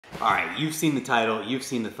All right, you've seen the title, you've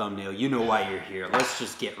seen the thumbnail, you know why you're here. Let's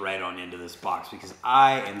just get right on into this box because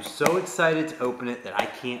I am so excited to open it that I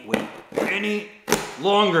can't wait any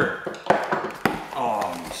longer. Oh,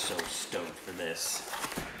 I'm so stoked for this.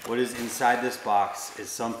 What is inside this box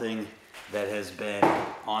is something that has been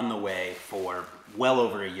on the way for well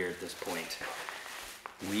over a year at this point.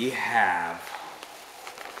 We have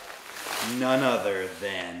none other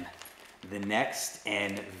than the next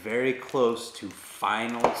and very close to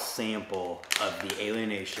final sample of the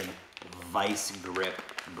Alienation Vise Grip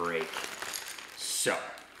brake. So,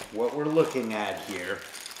 what we're looking at here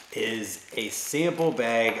is a sample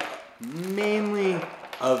bag mainly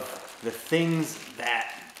of the things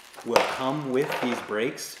that will come with these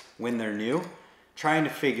brakes when they're new. Trying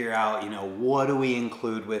to figure out, what do we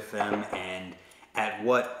include with them and at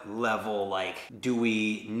what level, do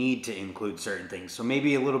we need to include certain things? So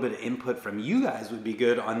maybe a little bit of input from you guys would be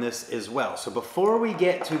good on this as well. So before we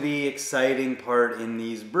get to the exciting part in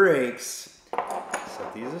these brakes,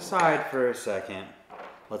 set these aside for a second.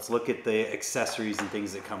 Let's look at the accessories and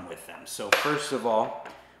things that come with them. So first of all,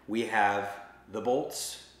 we have the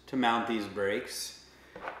bolts to mount these brakes.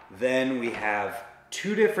 Then we have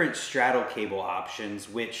two different straddle cable options,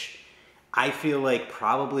 which I feel like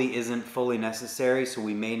probably isn't fully necessary, so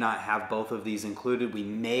we may not have both of these included. We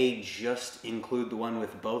may just include the one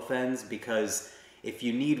with both ends, because if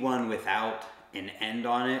you need one without an end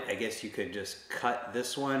on it, I guess you could just cut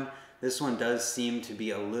this one. This one does seem to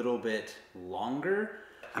be a little bit longer.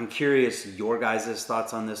 I'm curious your guys'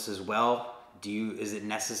 thoughts on this as well. Is it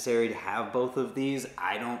necessary to have both of these?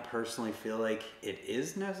 I don't personally feel like it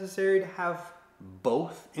is necessary to have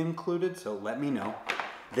both included, so let me know.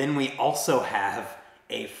 Then we also have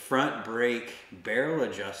a front brake barrel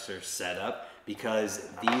adjuster setup because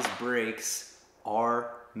these brakes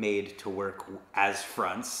are made to work as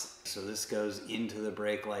fronts. So this goes into the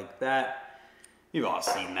brake like that. You've all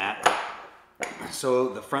seen that. So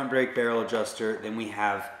the front brake barrel adjuster, then we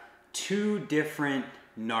have two different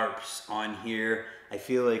NARPs on here. I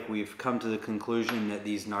feel like we've come to the conclusion that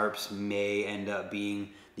these NARPs may end up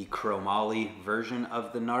being the chromoly version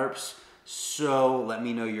of the NARPs. So let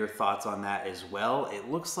me know your thoughts on that as well.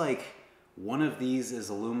 It looks like one of these is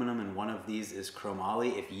aluminum and one of these is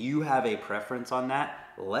chromoly. If you have a preference on that,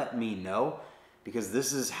 let me know, because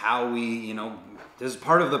this is how we, this is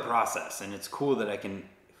part of the process, and it's cool that I can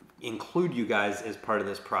include you guys as part of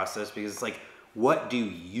this process, because it's like, what do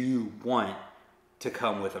you want to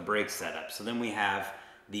come with a brake setup? So then we have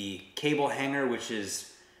the cable hanger, which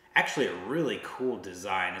is actually a really cool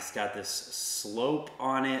design. It's got this slope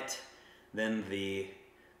on it. Then the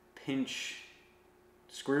pinch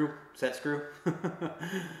screw, set screw.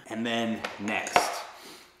 And then next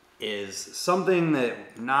is something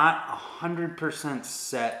that not 100%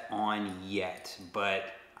 set on yet, but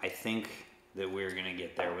I think that we're gonna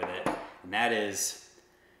get there with it. And that is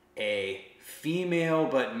a female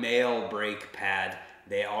but male brake pad.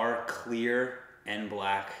 They are clear and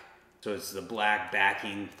black. So it's the black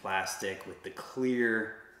backing plastic with the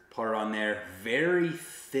clear part on there. Very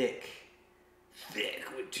thick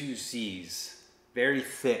with two C's. Very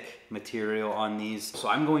thick material on these. So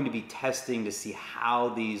I'm going to be testing to see how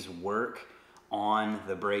these work on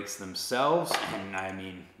the brakes themselves. And I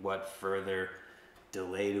mean, what further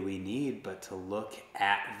delay do we need but to look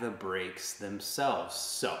at the brakes themselves?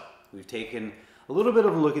 So we've taken a little bit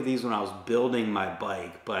of a look at these when I was building my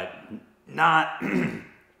bike, but not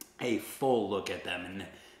a full look at them. And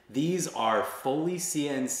these are fully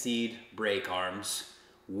CNC'd brake arms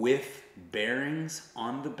with bearings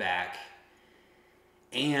on the back.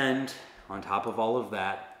 And on top of all of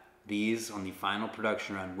that, these on the final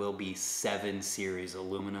production run will be 7 series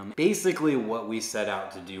aluminum. Basically what we set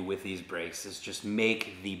out to do with these brakes is just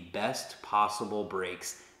make the best possible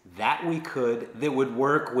brakes that we could, that would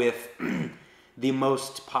work with the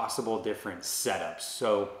most possible different setups.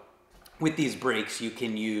 So with these brakes, you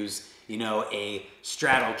can use, a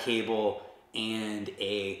straddle cable and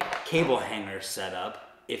a cable hanger setup.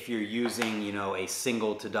 If you're using, a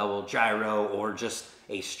single to double gyro or just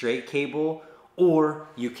a straight cable, or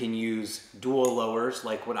you can use dual lowers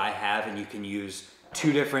like what I have, and you can use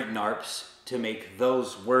two different NARPs to make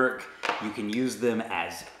those work. You can use them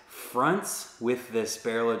as fronts with this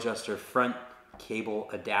barrel adjuster front cable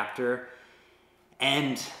adapter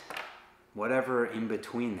and whatever in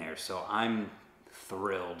between there. So I'm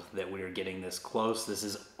thrilled that we're getting this close. This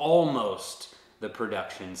is almost the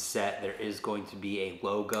production set. There is going to be a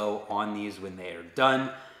logo on these when they are done.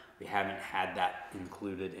 We haven't had that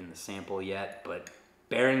included in the sample yet, but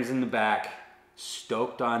bearings in the back,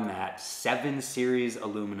 stoked on that. 7 series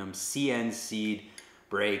aluminum CNC'd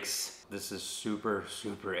brakes. This is super,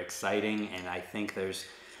 super exciting, and I think there's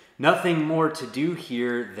nothing more to do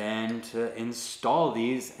here than to install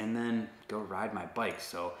these and then go ride my bike.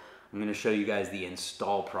 So I'm gonna show you guys the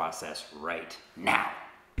install process right now.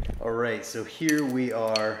 All right, so here we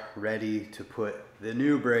are ready to put the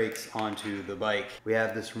new brakes onto the bike. We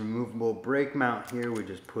have this removable brake mount here we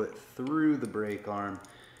just put through the brake arm,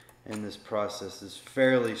 and this process is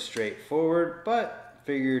fairly straightforward, but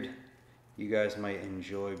figured you guys might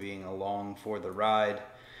enjoy being along for the ride.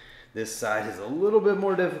 This side is a little bit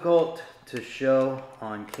more difficult to show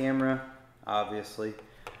on camera, obviously,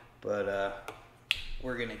 but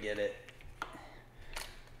we're gonna get it.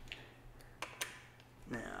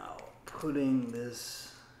 Now, putting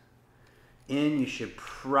this in, you should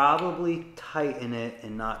probably tighten it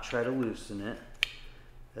and not try to loosen it.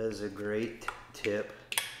 That is a great tip.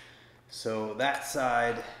 So that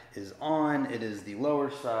side is on, it is the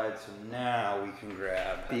lower side, so now we can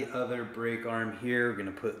grab the other brake arm here. We're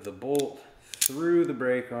gonna put the bolt through the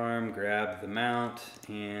brake arm, grab the mount,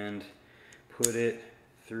 and put it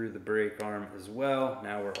through the brake arm as well.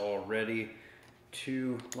 Now we're all ready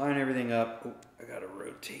to line everything up. Oh, I gotta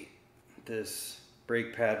rotate this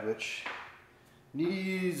brake pad, which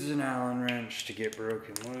needs an Allen wrench to get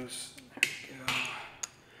broken loose. There we go.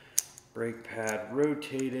 Brake pad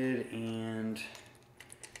rotated, and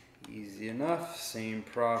easy enough. Same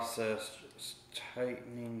process, just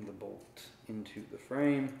tightening the bolt into the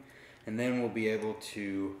frame, and then we'll be able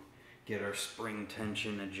to get our spring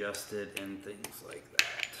tension adjusted and things like that.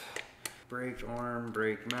 Brake arm,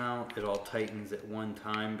 brake mount, it all tightens at one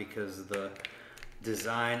time because of the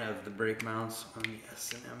design of the brake mounts on the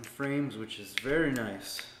S&M frames, which is very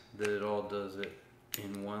nice that it all does it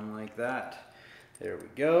in one like that. There we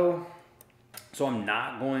go. So I'm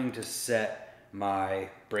not going to set my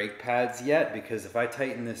brake pads yet, because if I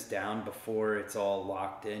tighten this down before it's all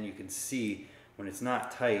locked in, you can see when it's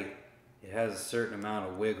not tight, it has a certain amount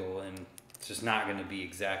of wiggle and it's just not going to be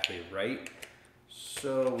exactly right.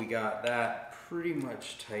 So we got that pretty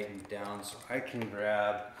much tightened down, so I can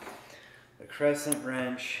grab the crescent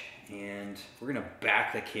wrench, and we're going to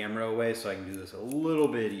back the camera away so I can do this a little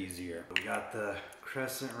bit easier. We got the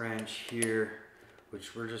crescent wrench here,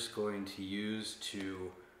 which we're just going to use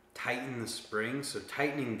to tighten the spring. So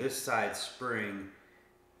tightening this side spring,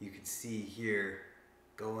 you can see here,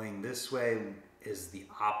 going this way is the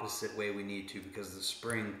opposite way we need to, because the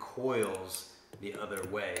spring coils the other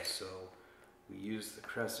way. So we use the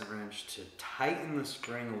crescent wrench to tighten the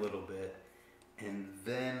spring a little bit, and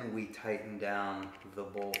then we tighten down the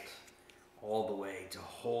bolt all the way to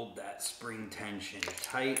hold that spring tension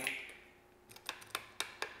tight.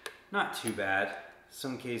 Not too bad.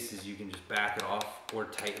 Some cases you can just back it off or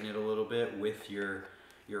tighten it a little bit with your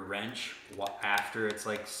wrench after it's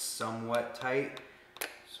like somewhat tight.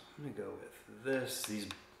 So I'm gonna go with this. These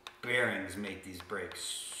bearings make these brakes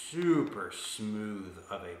super smooth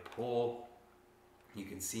of a pull. You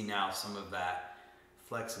can see now some of that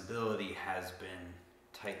flexibility has been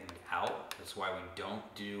tightened out. That's why we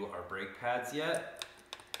don't do our brake pads yet.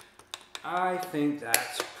 I think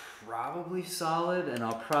that's probably solid, and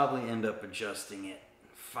I'll probably end up adjusting it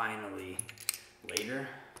finally later.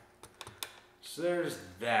 So there's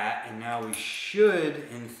that, and now we should,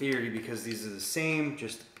 in theory, because these are the same,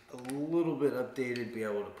 just a little bit updated, be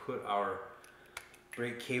able to put our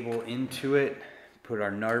brake cable into it, put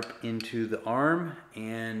our NARP into the arm,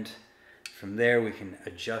 and from there we can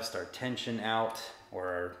adjust our tension out, or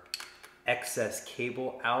our excess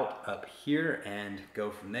cable out up here, and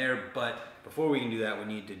go from there. But before we can do that, we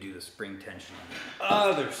need to do the spring tension on the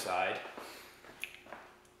other side.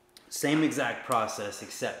 Same exact process,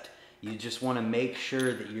 except you just want to make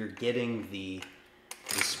sure that you're getting the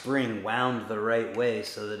spring wound the right way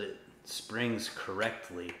so that it springs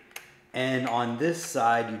correctly. And on this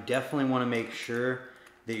side, you definitely want to make sure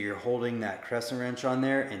that you're holding that crescent wrench on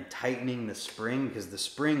there and tightening the spring, because the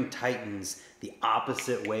spring tightens the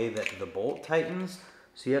opposite way that the bolt tightens.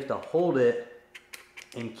 So you have to hold it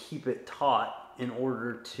and keep it taut in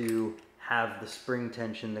order to have the spring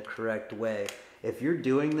tension the correct way. If you're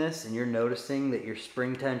doing this and you're noticing that your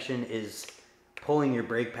spring tension is pulling your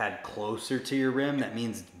brake pad closer to your rim, that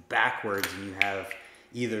means it's backwards and you have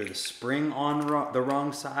either the spring on the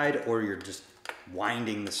wrong side, or you're just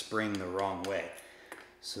winding the spring the wrong way.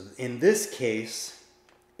 So in this case,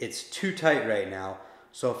 it's too tight right now.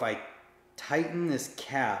 So if I tighten this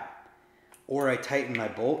cap or I tighten my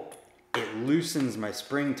bolt, it loosens my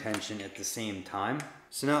spring tension at the same time.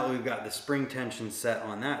 So now that we've got the spring tension set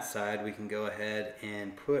on that side, we can go ahead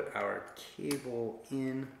and put our cable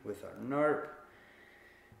in with our NARP,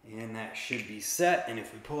 and that should be set. And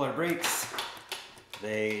if we pull our brakes,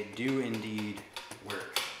 they do indeed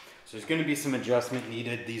work. So there's gonna be some adjustment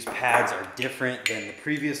needed. These pads are different than the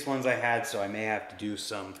previous ones I had, so I may have to do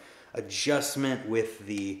some adjustment with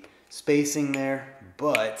the spacing there,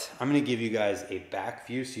 but I'm gonna give you guys a back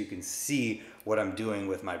view so you can see what I'm doing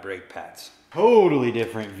with my brake pads. Totally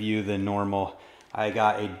different view than normal. I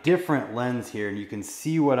got a different lens here, and you can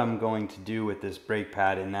see what I'm going to do with this brake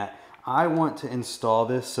pad, in that I want to install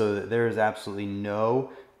this so that there is absolutely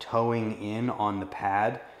no towing in on the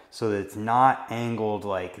pad, so that it's not angled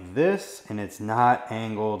like this and it's not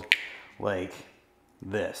angled like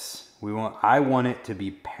this. I want it to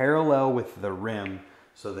be parallel with the rim,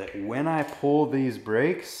 so that when I pull these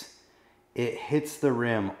brakes, it hits the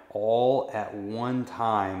rim all at one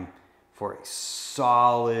time for a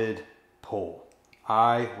solid pull.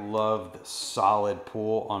 I love the solid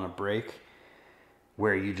pull on a brake,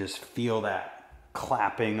 where you just feel that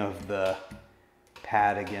clapping of the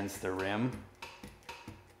pad against the rim.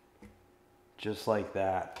 Just like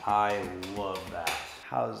that. I love that.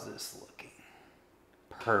 How's this looking?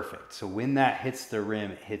 Perfect. So when that hits the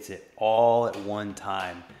rim, it hits it all at one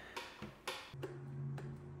time.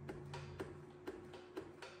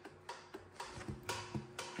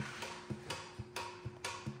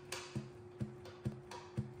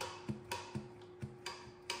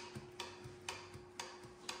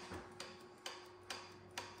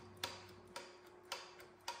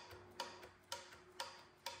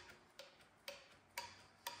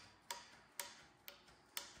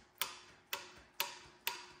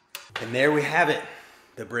 And there we have it.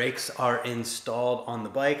 The brakes are installed on the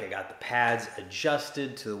bike. I got the pads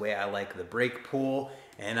adjusted to the way I like the brake pull,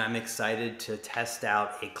 and I'm excited to test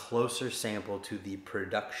out a closer sample to the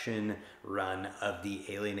production run of the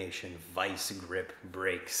Alienation Vise Grip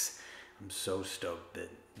brakes. I'm so stoked that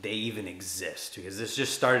they even exist, because this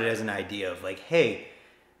just started as an idea of like, hey,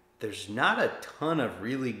 there's not a ton of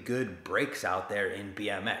really good brakes out there in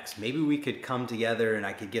BMX. Maybe we could come together and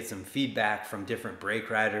I could get some feedback from different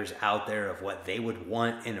brake riders out there of what they would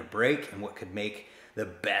want in a brake and what could make the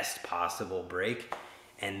best possible brake.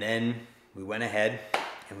 And then we went ahead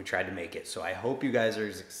and we tried to make it. So I hope you guys are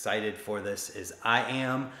as excited for this as I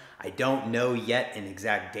am. I don't know yet an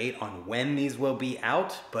exact date on when these will be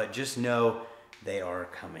out, but just know they are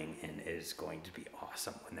coming, and it is going to be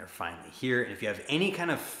awesome when they're finally here. And if you have any kind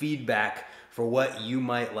of feedback for what you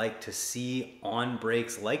might like to see on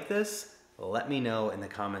brakes like this, let me know in the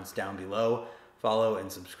comments down below. Follow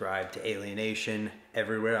and subscribe to Alienation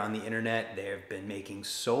everywhere on the internet. They have been making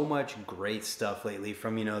so much great stuff lately,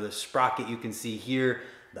 from, you know, the sprocket you can see here,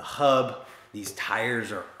 the hub. These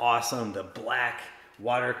tires are awesome. The black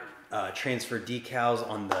water transfer decals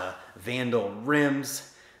on the Vandal rims.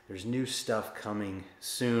 There's new stuff coming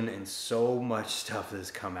soon, and so much stuff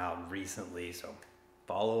has come out recently. So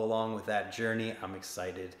follow along with that journey. I'm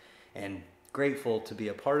excited and grateful to be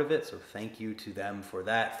a part of it. So thank you to them for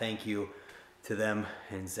that. Thank you to them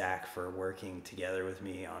and Zach for working together with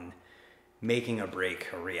me on making a brake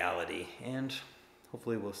a reality. And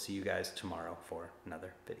hopefully we'll see you guys tomorrow for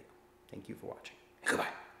another video. Thank you for watching.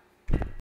 Goodbye.